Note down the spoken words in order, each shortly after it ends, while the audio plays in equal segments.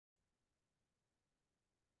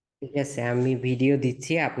ঠিক আছে, আমি ভিডিও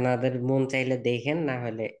দিচ্ছি, আপনাদের মন চাইলে দেখেন, না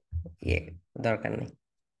হলে ইয়ে দরকার নেই।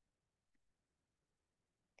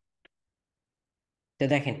 তো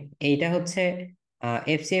দেখেন, এইটা হচ্ছে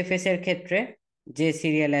এফসিএফএস এর ক্ষেত্রে যে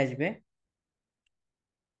সিরিয়ালে আসবে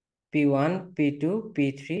P1 P2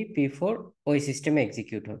 P3 P4, ওই সিস্টেমে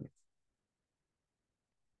এক্সিকিউট হবে।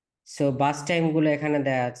 সো বাস টাইম গুলো এখানে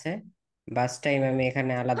দেয়া আছে। বাস টাইম আমি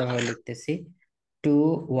এখানে আলাদাভাবে লিখতেছি, 2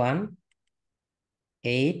 1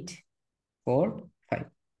 8 4 5।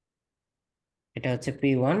 এটা হচ্ছে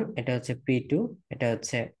P1, এটা হচ্ছে P2, এটা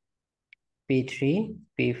হচ্ছে P3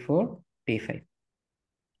 P4 P5।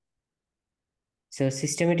 So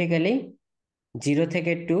systematically 0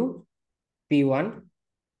 থেকে 2 P1,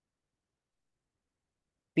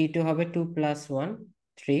 P2 হবে 2 + 1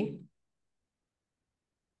 3,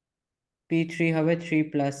 P3 হবে 3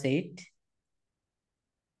 + 8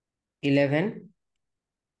 11,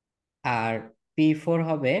 আর P4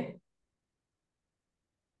 হবে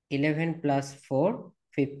 11 + 4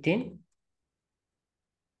 15,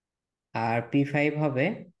 আর P5 হবে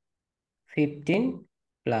 15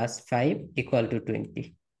 + 5 = 20।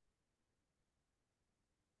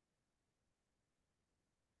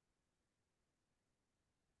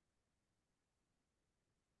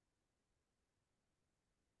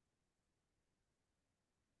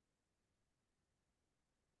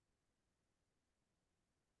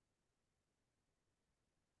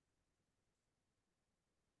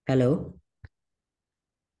 হ্যালো,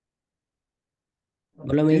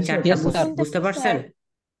 বললাম জি এই স্যার, চারটা ইয়েস বলুন। স্যার। বুঝতে শুনতেছি পারছেন? স্যার।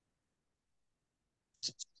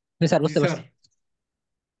 জি স্যার, জি বুঝতে স্যার। পারছি।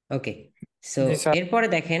 ওকে। সো জি স্যার। এরপরে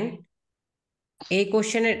দেখেন, এই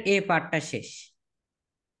কোশ্চেনের এ পার্টটা শেষ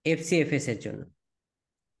এফসিএফএস এর জন্য।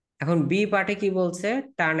 এখন বি পার্টে কি বলছে?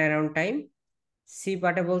 Turn around time. সি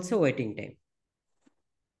পার্টে বলছে ওয়েটিং টাইম।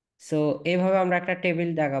 সো এইভাবে আমরা একটা টেবিল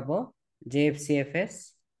দেখাবো, যে এফসিএফএস।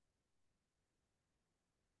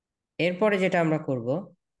 এরপরে যেটা আমরা করব,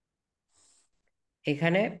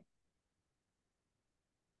 এখানে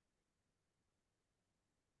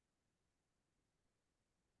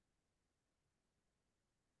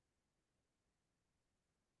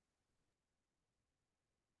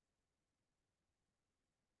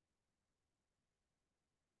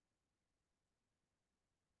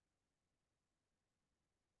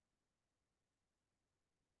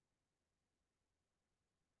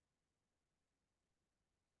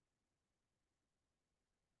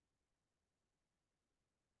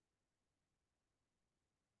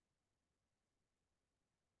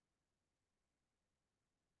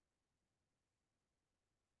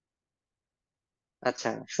আচ্ছা,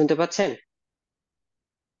 শুনতে পাচ্ছেন?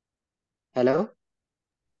 হ্যালো।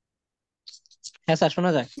 হ্যাঁ স্যার,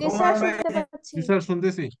 শোনা যায়। ও জি স্যার, আমরা শুনতে পাচ্ছি। জি স্যার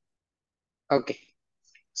শুনতেছি। ওকে।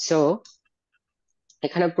 সো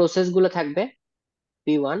এখানে প্রসেস গুলো থাকবে,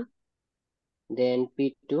 P1, then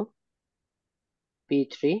P2,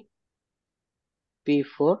 P3,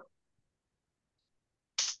 P4,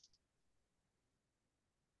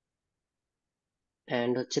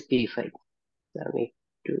 and হচ্ছে P5। আমি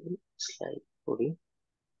একটু স্লাইড করি।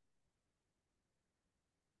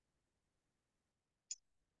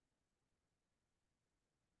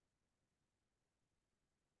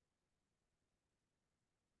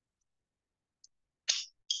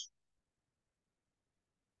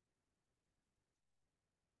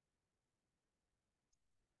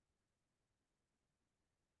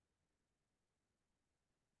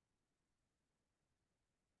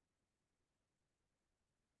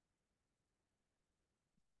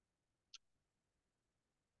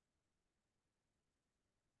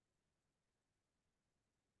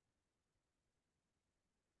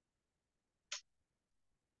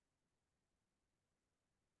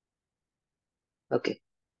 ওকে।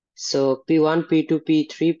 So P1 P2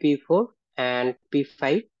 P3 P4 and P5।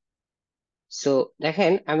 So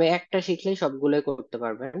দেখেন, আমি একটা শিখলেই সবগুলোই করতে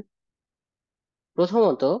পারবেন।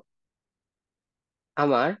 প্রথমত,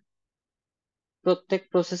 আমার প্রত্যেক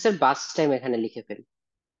প্রসেসের বাস টাইম এখানে লিখে ফেলি।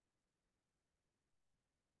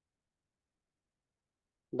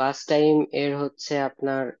 বাস টাইম এর হচ্ছে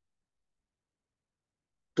আপনার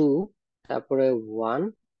 2, তারপরে 1,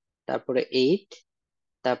 তারপরে 8,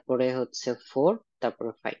 তারপরে হচ্ছে 4,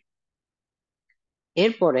 তারপরে 5।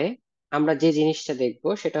 এরপরে আমরা যে জিনিসটা দেখব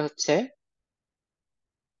সেটা হচ্ছে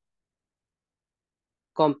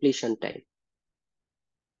কমপ্লিশন টাইম,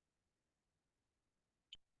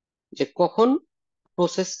 যে কখন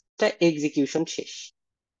প্রসেসটা এক্সিকিউশন শেষ।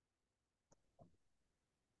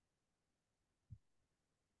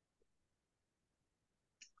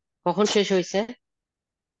 কখন শেষ হয়েছে?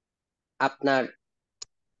 আপনার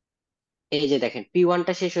এই যে দেখেন,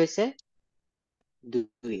 P1টা শেষ হয়েছে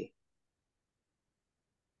 2-এ,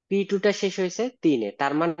 P2 টা শেষ হয়েছে 3-এ,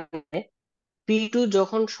 তার মানে P2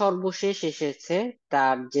 যখন সর্বশেষ এসেছে,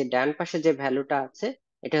 তার যে ডান পাশে যে ভ্যালুটা আছে,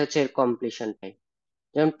 এটা হচ্ছে এর কমপ্লিশন টাইম।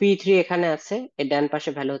 যেমন P3 এখানে আছে, এর ডান পাশে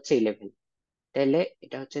ভ্যালু হচ্ছে 11, তাহলে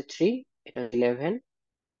এটা হচ্ছে 3, এটা 11।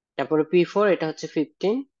 তারপরে P4 এটা হচ্ছে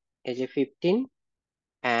 15, এই যে 15,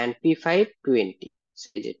 এন্ড P5 20,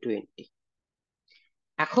 এই যে 20।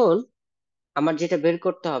 এখন আমার যেটা বের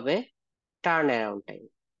করতে হবে, turn around time.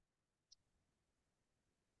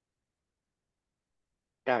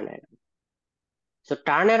 Turn around, তো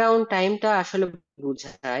টার্ন অ্যারাউন্ড টাইমটা আসলে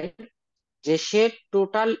বোঝায় যে সে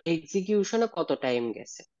টোটাল এক্সিকিউশনে কত টাইম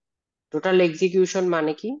গেছে। টোটাল এক্সিকিউশন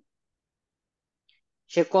মানে কি,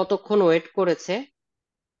 সে কতক্ষণ ওয়েট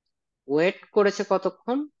করেছে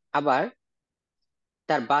কতক্ষণ, আবার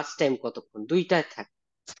তার বাস টাইম কতক্ষণ, দুইটাই থাকে।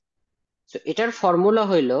 তো এটার ফর্মুলা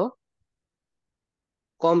হইলো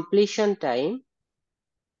completion time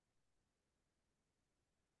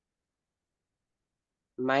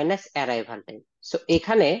minus arrival time. So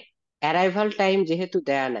এখানে অ্যারাইভাল টাইম যেহেতু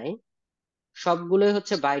দেয়া নাই, সবগুলোই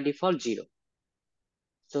হচ্ছে বাই ডিফল্ট জিরো।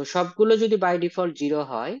 তো সবগুলো যদি বাই ডিফল্ট জিরো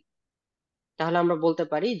হয়, তাহলে আমরা বলতে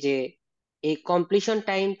পারি যে এই কমপ্লিশন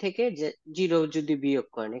টাইম থেকে যে জিরো যদি বিয়োগ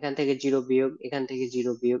করেন, এখান থেকে জিরো বিয়োগ, এখান থেকে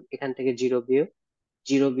জিরো বিয়োগ, এখান থেকে জিরো বিয়োগ,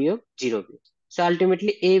 জিরো বিয়োগ, জিরো বিয়োগ, সো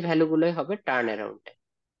আলটিমেটলি এই ভ্যালু গুলোই হবে টার্ন অ্যারাউন্ড টাইম।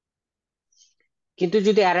 কিন্তু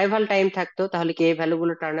যদি অ্যারাইভাল টাইম থাকতো, তাহলে কি এই ভ্যালু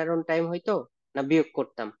গুলো টার্ন অ্যারাউন্ড টাইম হইতো, না বিয়োগ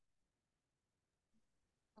করতাম?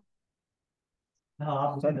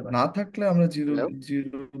 না থাকলে আমরা জিরো হ্যালো।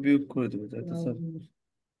 জিরো বিয়োগ করে দেবো, তাই তো স্যার?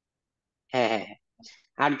 হ্যাঁ, হ্যাঁ, হ্যাঁ।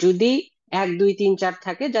 আর যদি 1 2 3 4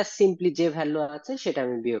 থাকে, জাস্ট সিম্পলি যে ভ্যালু আছে সেটা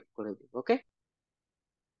আমি বিয়োগ করে দিব। ওকে।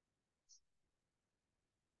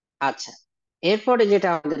 আচ্ছা, এরপরে যেটা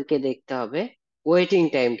আমাদেরকে দেখতে হবে, ওয়েটিং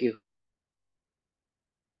টাইম কি।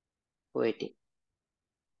 ওয়েটিং,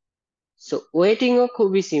 সো ওয়েটিং ও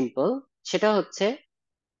খুবই সিম্পল। সেটা হচ্ছে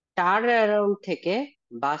টার্ন অ্যারাউন্ড থেকে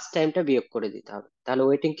বাস টাইমটা বিয়োগ করে দিতে হবে। তাহলে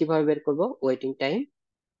ওয়েটিং কিভাবে বের করব? Waiting time,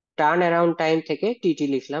 turn around time থেকে টিটি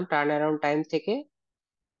লিখলাম, টার্ন অ্যারাউন্ড টাইম থেকে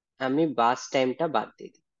আমি বাস টাইমটা বাদ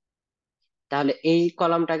দিই। তাহলে এই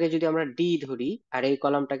কলামটাকে যদি আমরা ডি ধরি, আর এই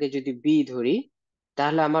কলামটাকে যদি বি ধরি,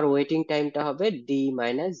 তাহলে আমার ওয়েটিং টাইমটা হবে ডি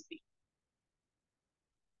মাইনাস বি।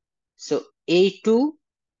 সো এই 2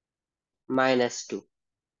 - 2,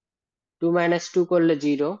 2 - 2 করলে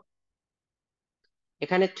 0,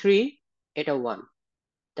 এখানে 3, এটা 1,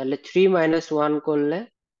 তাহলে 3 - 1 করলে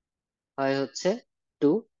হয় হচ্ছে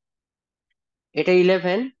 2, এটা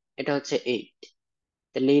 11, এটা হচ্ছে 8,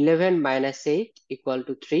 তাহলে 11 - 8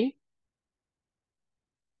 = 3।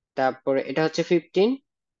 তারপরে এটা হচ্ছে 15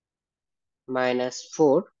 -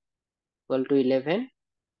 4 = 11,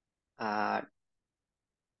 আর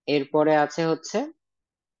এরপরে আছে হচ্ছে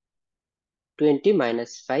 20 -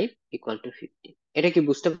 5 = 15। এটা কি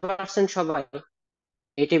বুঝতে পারছেন সবাই,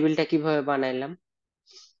 এই টেবিলটা কিভাবে বানাইলাম?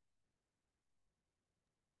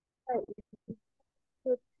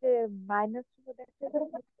 হচ্ছে মাইনাস দেখা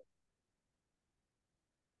যাচ্ছে।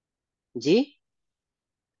 জি।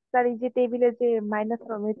 স্যার এই যে টেবিলে যে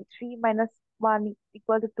 -3 - 1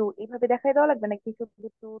 = 2 এইভাবে দেখাই দেওয়া লাগবে নাকি শুধু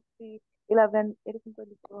 2 3 11 এরকম করে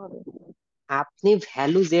লিখতে হবে? আপনি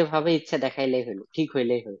ভ্যালু যেভাবে ইচ্ছা দেখাইলেই হলো, ঠিক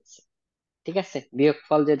হইলেই হয়েছে। ঠিক আছে,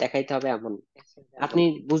 বিয়োগফল যে দেখাইতে হবে এমন না। আপনি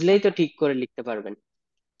বুঝলেই তো ঠিক করে লিখতে পারবেন।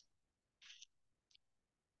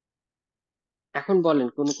 এখন বলেন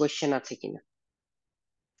কোন কোয়েশ্চেন আছে কিনা।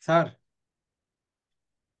 স্যার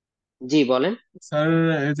জি বলেন। স্যার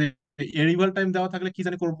এই যে এরিভাল টাইম দেওয়া থাকলে কি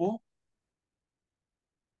জানি করব?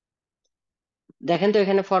 দেখেন তো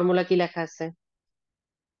এখানে ফর্মুলা কি লেখা আছে,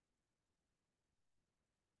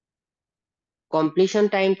 কমপ্লিশন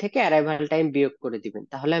টাইম থেকে অ্যারাইভাল টাইম বিয়োগ করে দিবেন,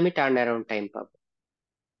 তাহলে আমি টার্ন অ্যারাউন্ড টাইম পাবো।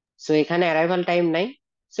 সো এখানে অ্যারাইভাল টাইম নাই,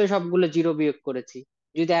 সো সবগুলো জিরো বিয়োগ করেছি।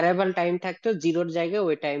 যদি অ্যারাইভাল টাইম থাকতো, জিরোর জায়গায়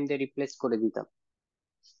ওই টাইম দিয়ে রিপ্লেস করে দিতাম।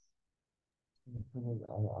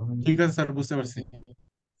 ঠিক আছে স্যার, বুঝতে পারছি।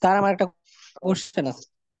 স্যার আমার একটা কোশ্চেন আছে।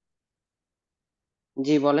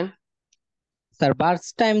 জি বলেন। স্যার বার্স্ট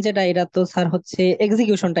টাইম যেটা, এটা তো স্যার হচ্ছে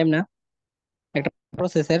এক্সিকিউশন টাইম না একটা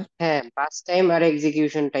প্রসেসের? হ্যাঁ, পাস টাইম আর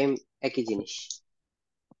এক্সিকিউশন টাইম একই জিনিস।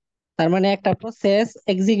 তার মানে একটা প্রসেস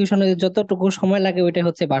এক্সিকিউশনে যতটুকু সময় লাগে ওইটা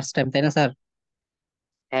হচ্ছে বার্স্ট টাইম, তাই না স্যার?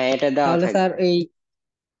 হ্যাঁ, এটা দেওয়া তাহলে স্যার থাকবে।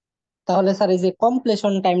 এই যে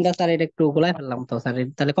কমপ্লিশন টাইমটা স্যার, এটা একটু গোলাই ফেললাম তো স্যার,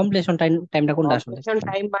 তাহলে কমপ্লিশন টাইমটা কোনটা আসলে? কমপ্লিশন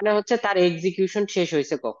টাইম মানে হচ্ছে তার এক্সিকিউশন শেষ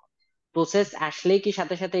হয়েছে কখন। প্রসেস আসলেই কি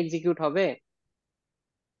সাথে সাথে এক্সিকিউট হবে?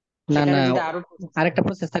 না সেখানে না, যদি আরো প্রসেস আরেকটা থাকে।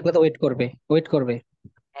 প্রসেস থাকলে তো ওয়েট করবে।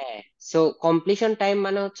 হ্যাঁ, সো কমপ্লিশন টাইম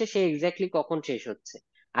মানে হচ্ছে সে এক্স্যাক্টলি কখন শেষ হচ্ছে।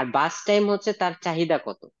 আর বাস টাইম হচ্ছে তার চাহিদা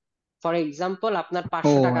কত। ফর এক্সাম্পল, আপনার ও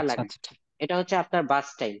 500 টাকা আচ্ছা লাগবে, আচ্ছা, ঠিক। এটা হচ্ছে আপনার বাস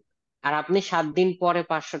টাইম। আর আপনি 7 দিন পরে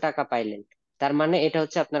 500 টাকা পাইলেন, তার মানে এটা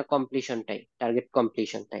হচ্ছে আপনার completion time, target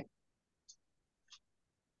completion time.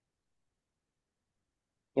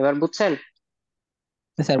 এবার বুঝছেন?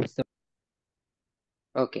 স্যার বুঝতে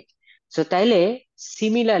ওকে। সো তাইলে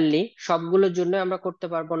সিমিলারলি সবগুলোর জন্য আমরা করতে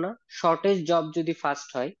পারবো না। শর্টেজ জব যদি ফার্স্ট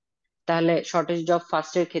হয়, তাহলে শর্টেজ জব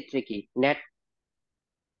ফার্স্টের ক্ষেত্রে কি নেট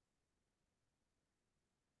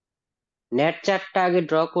নেট চার্টটা আগে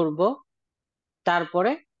ড্র করব,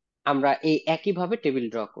 তারপরে আমরা এই একইভাবে টেবিল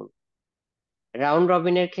ড্র করব। রাউন্ড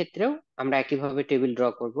রবিনের ক্ষেত্রেও আমরা একইভাবে টেবিল ড্র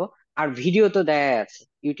করব। আর ভিডিও তো দেয়া আছে,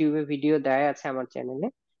 ইউটিউবে ভিডিও দেয়া আছে আমার চ্যানেলে।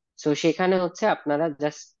 সো সেখানে হচ্ছে আপনারা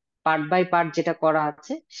জাস্ট পার্ট বাই পার্ট যেটা করা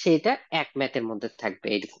আছে সেটা এক ম্যাথের মধ্যে থাকবে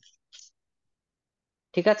এরকম।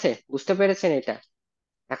 ঠিক আছে, বুঝতে পেরেছেন এটা?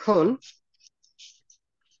 এখন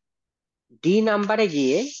ডি নাম্বারে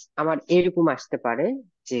গিয়ে আমার এরকম আসতে পারে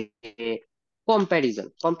যে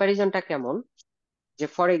কম্প্যারিজনটা কেমন, যে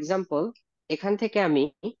ফর এক্সাম্পল এখান থেকে আমি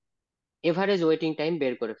এভারেজ ওয়েটিং টাইম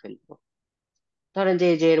বের করে ফেলবো। ধরেন যে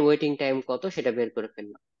এই যে এর ওয়েটিং টাইম কত সেটা বের করে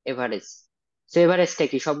ফেললাম, এভারেজ। সো এভারেজটা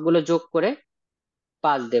কি সবগুলো যোগ করে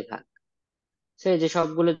 5 দিয়ে ভাগ। সো এই যে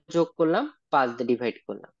সবগুলো যোগ করলাম, 5 দিয়ে ডিভাইড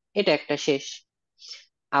করলাম, এটা একটা শেষ।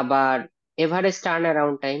 আবার এভারেজ টার্ন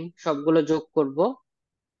অ্যারাউন্ড টাইম সবগুলো যোগ করব,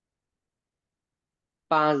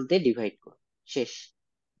 5 দিয়ে ডিভাইড করো, শেষ।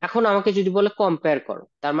 এখন আমাকে যদি বলে কম্পেয়ার করো,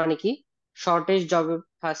 তার মানে কি শর্টেজ জব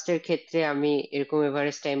ফার্স্টের ক্ষেত্রে আমি এরকম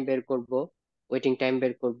এভারেজ টাইম বের করব, ওয়েটিং টাইম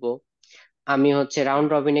বের করব। আমি হচ্ছে রাউন্ড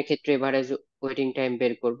রবিনের ক্ষেত্রে এভারেজ ওয়েটিং টাইম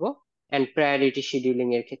বের করব, এন্ড প্রায়োরিটি শিডিউলিং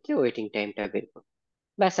এর ক্ষেত্রে ওয়েটিং টাইমটা বের করব।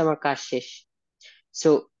 ব্যাস, আমার কাজ শেষ। সো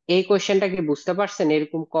এই কোশ্চেনটা কি বুঝতে পারছেন?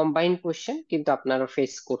 এরকম কম্বাইন কোশ্চেন কিন্তু আপনারা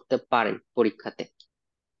ফেস করতে পারেন পরীক্ষাতে।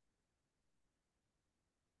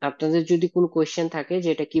 আপনাদের যদি কোনো কোশ্চেন থাকে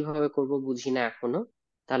যেটা কিভাবে করব বুঝি না এখনো,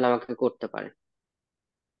 তাহলে আমাকে করতে পারেন।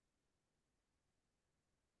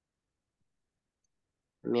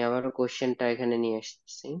 আমি আবারও কোশ্চেনটা এখানে নিয়ে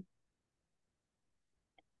আসতেছি।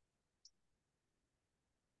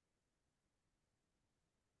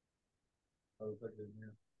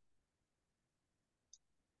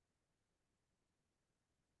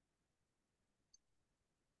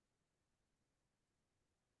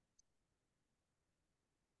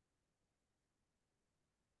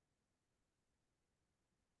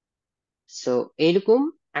 সো এইরকম।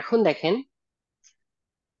 এখন দেখেন,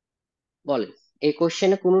 বলেন এই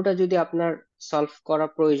কোশ্চেনে কোনোটা যদি আপনার সলভ করা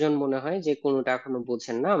প্রয়োজন মনে হয়, যে কোনোটা এখনো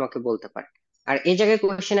বুঝেন না, আমাকে বলতে পারেন। আর এই জায়গায়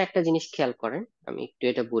কোশ্চেনে একটা জিনিস খেয়াল করেন, আমি একটু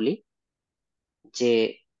এটা বলি, যে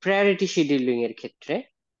প্রায়োরিটি শিডিউলিং এর ক্ষেত্রে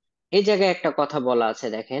এই জায়গায় একটা কথা বলা আছে,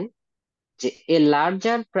 দেখেন, যে এ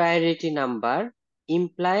লার্জার প্রায়োরিটি নাম্বার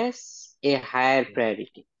ইমপ্লাইজ এ হায়ার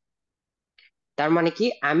প্রায়োরিটি। তার মানে কি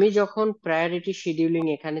আমি যখন প্রায়োরিটি শিডিউলিং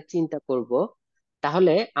এখানে চিন্তা করব,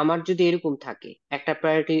 তাহলে আমার যদি এরকম থাকে একটা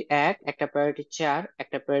প্রায়োরিটি 1, একটা প্রায়োরিটি 4,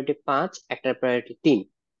 একটা প্রায়োরিটি 5, একটা প্রায়োরিটি 3,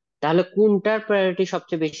 তাহলে কোনটার প্রায়োরিটি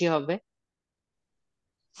সবচেয়ে বেশি হবে?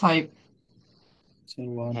 5। Sir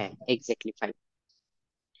one. হ্যাঁ, এক্স্যাক্টলি 5।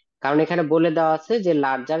 কারণ এখানে বলে দেওয়া আছে যে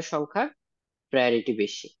লার্জার সংখ্যার প্রায়োরিটি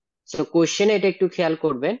বেশি। সো কোশ্চেনে এটা একটু খেয়াল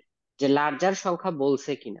করবেন যে লার্জার সংখ্যা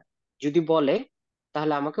বলছে কিনা। যদি বলে,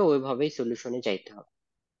 তাহলে আমাকে ওইভাবেই সলিউশনে যাইতে হবে।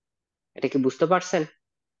 এটা কি বুঝতে পারছেন?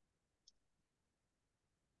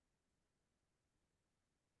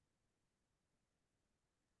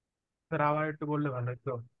 স্যার আবার একটু বললে ভালো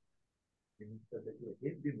হতো।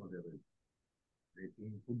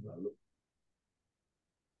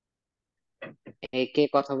 কে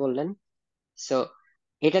কথা বললেন? সো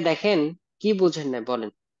এটা দেখেন, কি বুঝেন না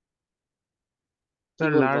বলেন, কি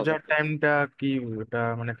স্যার বলবো আবার? লার্জার টাইমটা কি, ওটা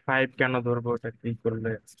মানে 5 কেন ধরবো, ওটা কি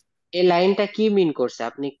করলে? এই লাইনটা কি মিন করছে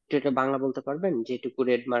আপনি একটু এটা বাংলা বলতে পারবেন, যেটুকু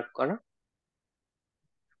রেড মার্ক করা?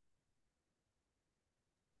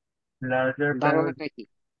 লার্জার বাংলাটা কি?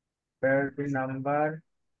 Priority number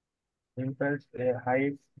impels a high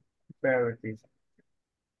priority.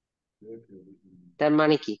 তার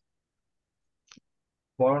মানে কি?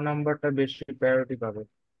 বড় নাম্বারটা বেশি প্রায়োরিটি পাবে।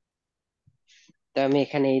 তো আমি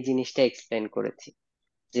এখানে এই জিনিসটা এক্সপ্লেন করেছি,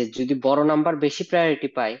 যে যদি বড় নাম্বার বেশি প্রায়োরিটি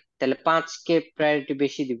পায়, তাহলে 5কে প্রায়োরিটি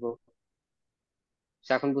বেশি দিব। So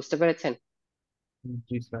এখন বুঝতে পেরেছেন?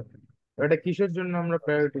 জি স্যার। এটা কিসের জন্য আমরা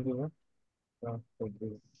প্রায়োরিটি দেবো?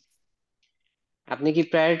 আপনি কি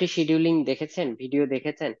প্রায়োরিটি শিডিউলিং দেখেছেন, ভিডিও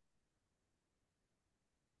দেখেছেন?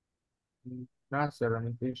 না স্যার,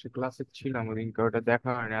 আমি তো সে ক্লাসে ছিলাম ওদিনকে, ওটা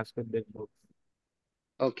দেখা হয়নি, আজকে দেখবো।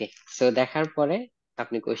 ওকে। সো দেখার পরে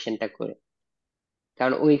আপনি কোশ্চেনটা করে,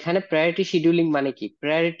 কারণ ওইখানে প্রায়োরিটি শিডিউলিং মানে কি,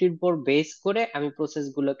 প্রায়োরিটির উপর বেস করে আমি প্রসেস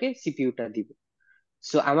গুলোকে সিপিইউটা দিব।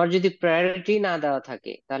 সো আমার যদি প্রায়োরিটি না দেওয়া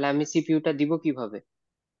থাকে, তাহলে আমি সিপিইউটা দিব কিভাবে?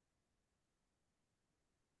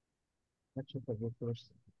 আচ্ছা স্যার, বুঝতে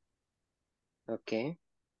পারছি। ওকে,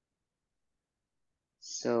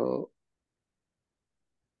 সো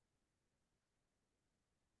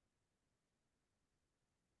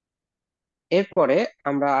এরপরে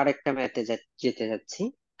আমরা আরেকটা ম্যাথে যেতে যাচ্ছি।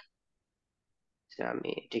 আমি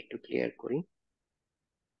এটা একটু ক্লিয়ার করি।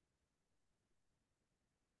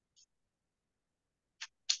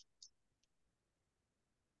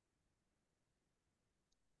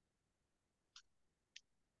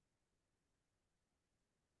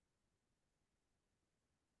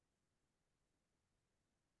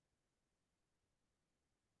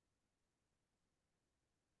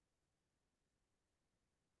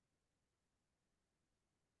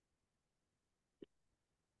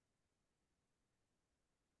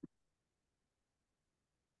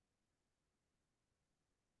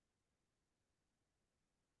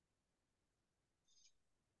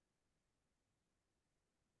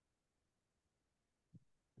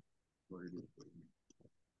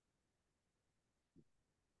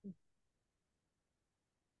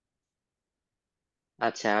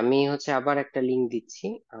 আচ্ছা, আমি আবার একটা লিংক দিচ্ছি।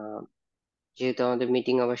 আহ, যেহেতু আমাদের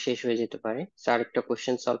মিটিং আবার শেষ হয়ে যেতে পারে, স্যার একটা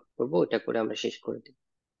কোশ্চেন সলভ করবো, ওটা করে আমরা শেষ করে দিই।